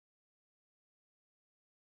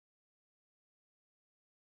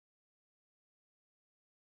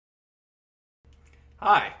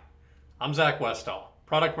Hi, I'm Zack West,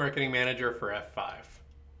 Product Marketing Manager for F5.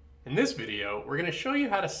 In this video, we're going to show you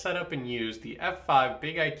how to set up and use the F5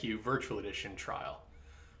 BIGIQ Virtual Edition trial.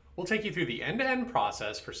 We'll take you through the end-to-end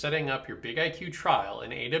process for setting up your BIGIQ trial in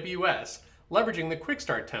AWS, leveraging the Quick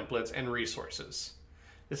Start templates and resources.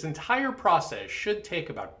 This entire process should take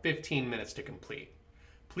about 15 minutes to complete.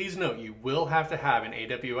 Please note you will have to have an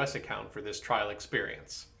AWS account for this trial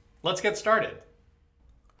experience. Let's get started.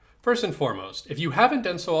 First and foremost, if you haven't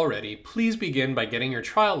done so already, please begin by getting your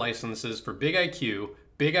trial licenses for BIGIQ,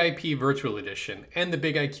 BIG-IP Virtual Edition, and the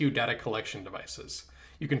BIGIQ data collection devices.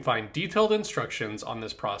 You can find detailed instructions on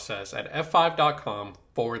this process at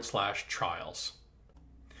f5.com/trials.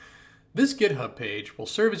 This GitHub page will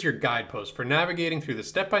serve as your guidepost for navigating through the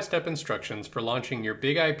step-by-step instructions for launching your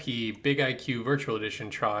BIG-IP, BIGIQ Virtual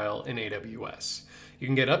Edition trial in AWS. You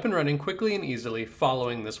can get up and running quickly and easily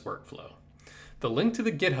following this workflow. The link to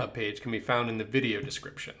the GitHub page can be found in the video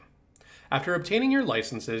description. After obtaining your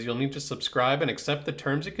licenses, you'll need to subscribe and accept the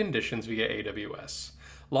terms and conditions via AWS.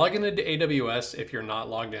 Log into AWS if you're not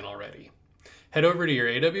logged in already. Head over to your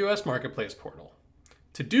AWS Marketplace portal.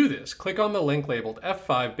 To do this, click on the link labeled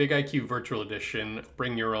F5 BIGIQ Virtual Edition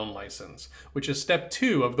Bring Your Own License, which is step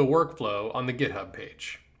 2 of the workflow on the GitHub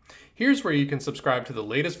page. Here's where you can subscribe to the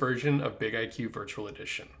latest version of BIGIQ Virtual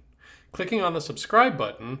Edition. Clicking on the subscribe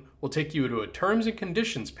button will take you to a terms and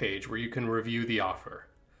conditions page where you can review the offer.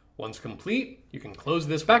 Once complete, you can close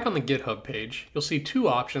this. Back on the GitHub page, you'll see two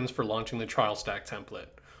options for launching the trial stack template.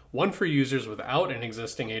 One for users without an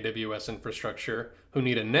existing AWS infrastructure who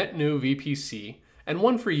need a net new VPC, and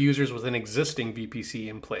one for users with an existing VPC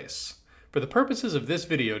in place. For the purposes of this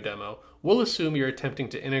video demo, we'll assume you're attempting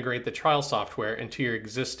to integrate the trial software into your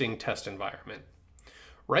existing test environment.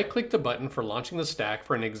 Right-click the button for launching the stack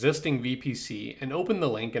for an existing VPC and open the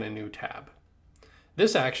link in a new tab.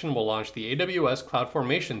 This action will launch the AWS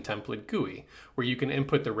CloudFormation Template GUI, where you can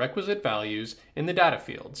input the requisite values in the data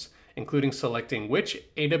fields, including selecting which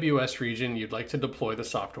AWS region you'd like to deploy the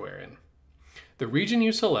software in. The region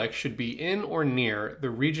you select should be in or near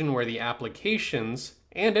the region where the applications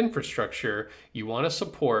and infrastructure you want to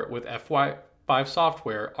support with F5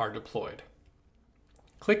 software are deployed.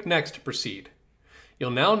 Click Next to proceed. You'll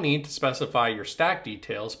now need to specify your stack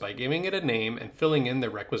details by giving it a name and filling in the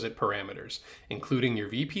requisite parameters, including your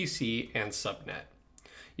VPC and subnet.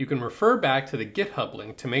 You can refer back to the GitHub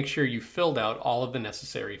link to make sure you filled out all of the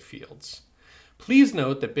necessary fields. Please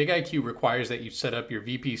note that BIGIQ requires that you set up your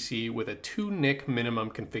VPC with a 2 NIC minimum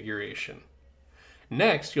configuration.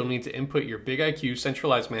 Next, you'll need to input your BIGIQ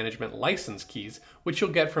centralized management license keys, which you'll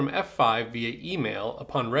get from F5 via email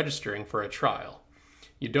upon registering for a trial.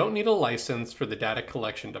 You don't need a license for the data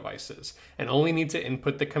collection devices and only need to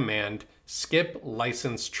input the command skip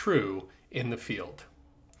license true in the field.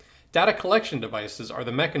 Data collection devices are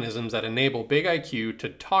the mechanisms that enable BIGIQ to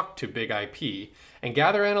talk to BIG-IP and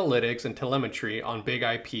gather analytics and telemetry on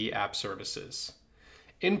BIG-IP app services.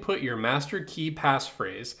 Input your master key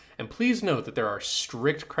passphrase, and please note that there are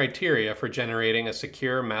strict criteria for generating a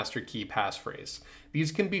secure master key passphrase.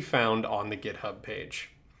 These can be found on the GitHub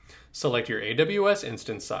page. Select your AWS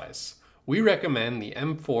instance size. We recommend the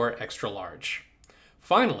M4 extra large.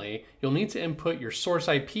 Finally, you'll need to input your source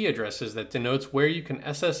IP addresses that denotes where you can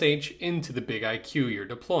SSH into the BIGIQ you're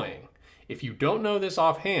deploying. If you don't know this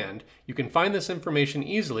offhand, you can find this information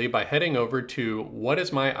easily by heading over to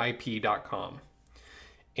whatismyip.com.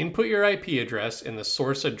 Input your IP address in the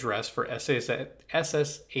source address for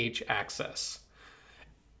SSH access,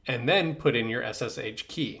 and then put in your SSH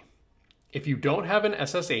key. If you don't have an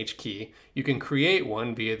SSH key, you can create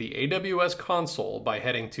one via the AWS console by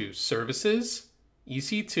heading to Services,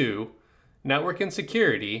 EC2, Network and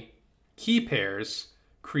Security, Key Pairs,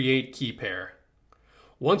 Create Key Pair.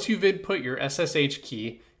 Once you've input your SSH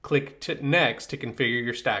key, click Next to configure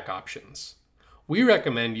your stack options. We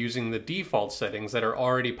recommend using the default settings that are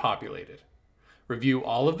already populated. Review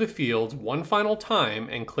all of the fields one final time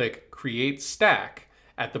and click Create Stack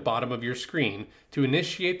at the bottom of your screen to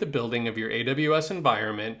initiate the building of your AWS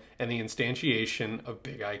environment and the instantiation of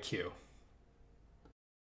BIGIQ.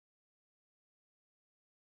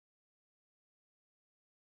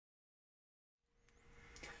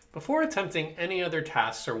 Before attempting any other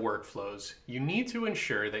tasks or workflows, you need to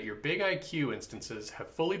ensure that your BIGIQ instances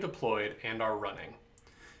have fully deployed and are running.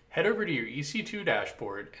 Head over to your EC2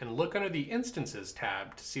 dashboard and look under the Instances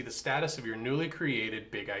tab to see the status of your newly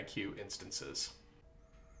created BIGIQ instances.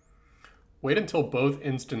 Wait until both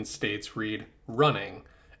instance states read running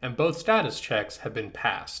and both status checks have been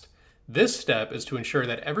passed. This step is to ensure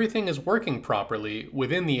that everything is working properly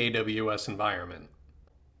within the AWS environment.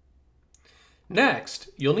 Next,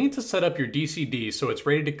 you'll need to set up your DCD so it's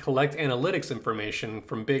ready to collect analytics information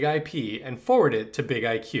from BIGIP and forward it to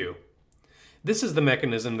BIGIQ. This is the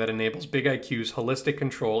mechanism that enables BIGIQ's holistic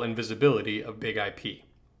control and visibility of BIGIP.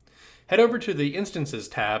 Head over to the Instances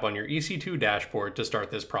tab on your EC2 dashboard to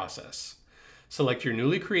start this process. Select your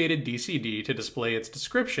newly created DCD to display its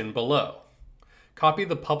description below. Copy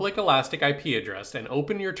the public Elastic IP address and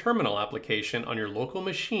open your terminal application on your local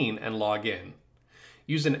machine and log in.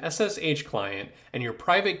 Use an SSH client and your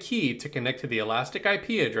private key to connect to the Elastic IP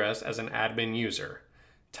address as an admin user.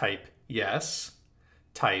 Type yes,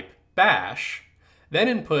 type bash, then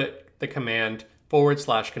input the command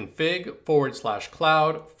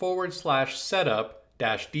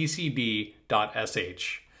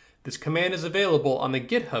 /config/cloud/setup-dcd.sh. This command is available on the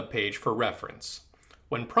GitHub page for reference.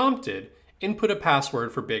 When prompted, input a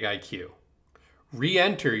password for BIGIQ.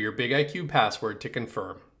 Re-enter your BIGIQ password to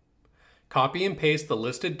confirm. Copy and paste the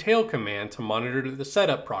listed tail command to monitor the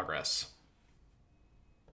setup progress.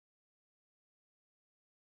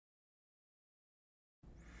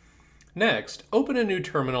 Next, open a new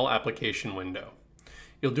terminal application window.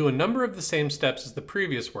 You'll do a number of the same steps as the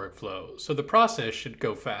previous workflow, so the process should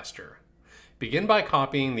go faster. Begin by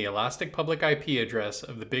copying the Elastic public IP address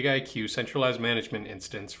of the BIGIQ centralized management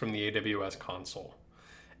instance from the AWS console.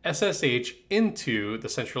 SSH into the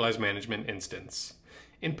centralized management instance.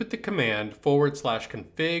 Input the command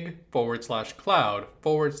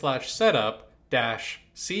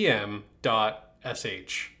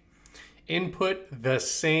 /config/cloud/setup-cm.sh. Input the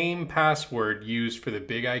same password used for the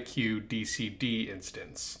BIGIQ DCD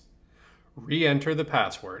instance. Re-enter the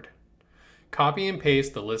password. Copy and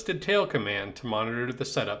paste the listed tail command to monitor the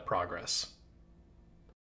setup progress.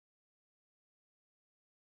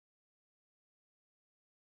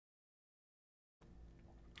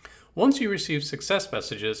 Once you receive success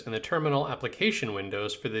messages in the terminal application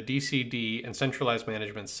windows for the DCD and centralized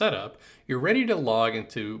management setup, you're ready to log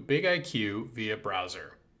into BIGIQ via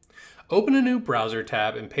browser. Open a new browser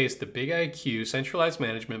tab and paste the BIGIQ centralized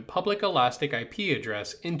management public Elastic IP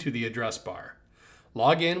address into the address bar.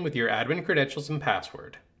 Log in with your admin credentials and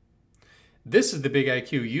password. This is the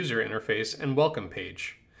BIGIQ user interface and welcome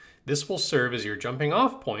page. This will serve as your jumping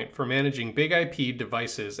off point for managing BIGIP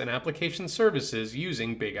devices and application services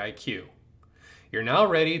using BIGIQ. You're now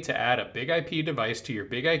ready to add a BIGIP device to your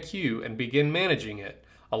BIGIQ and begin managing it,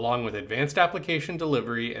 along with advanced application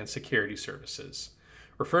delivery and security services.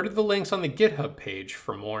 Refer to the links on the GitHub page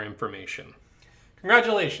for more information.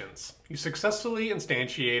 Congratulations! You successfully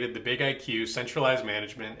instantiated the BIGIQ centralized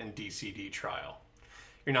management and DCD trial.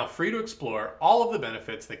 You're now free to explore all of the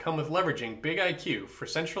benefits that come with leveraging BIGIQ for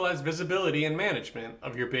centralized visibility and management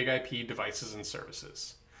of your BIGIP devices and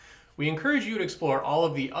services. We encourage you to explore all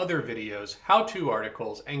of the other videos, how-to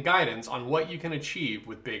articles, and guidance on what you can achieve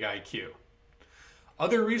with BIGIQ.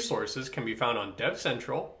 Other resources can be found on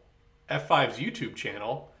DevCentral, F5's YouTube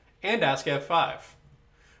channel, and Ask F5.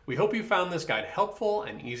 We hope you found this guide helpful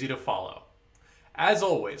and easy to follow. As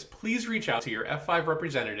always, please reach out to your F5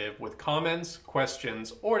 representative with comments,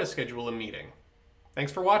 questions, or to schedule a meeting.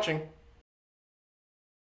 Thanks for watching.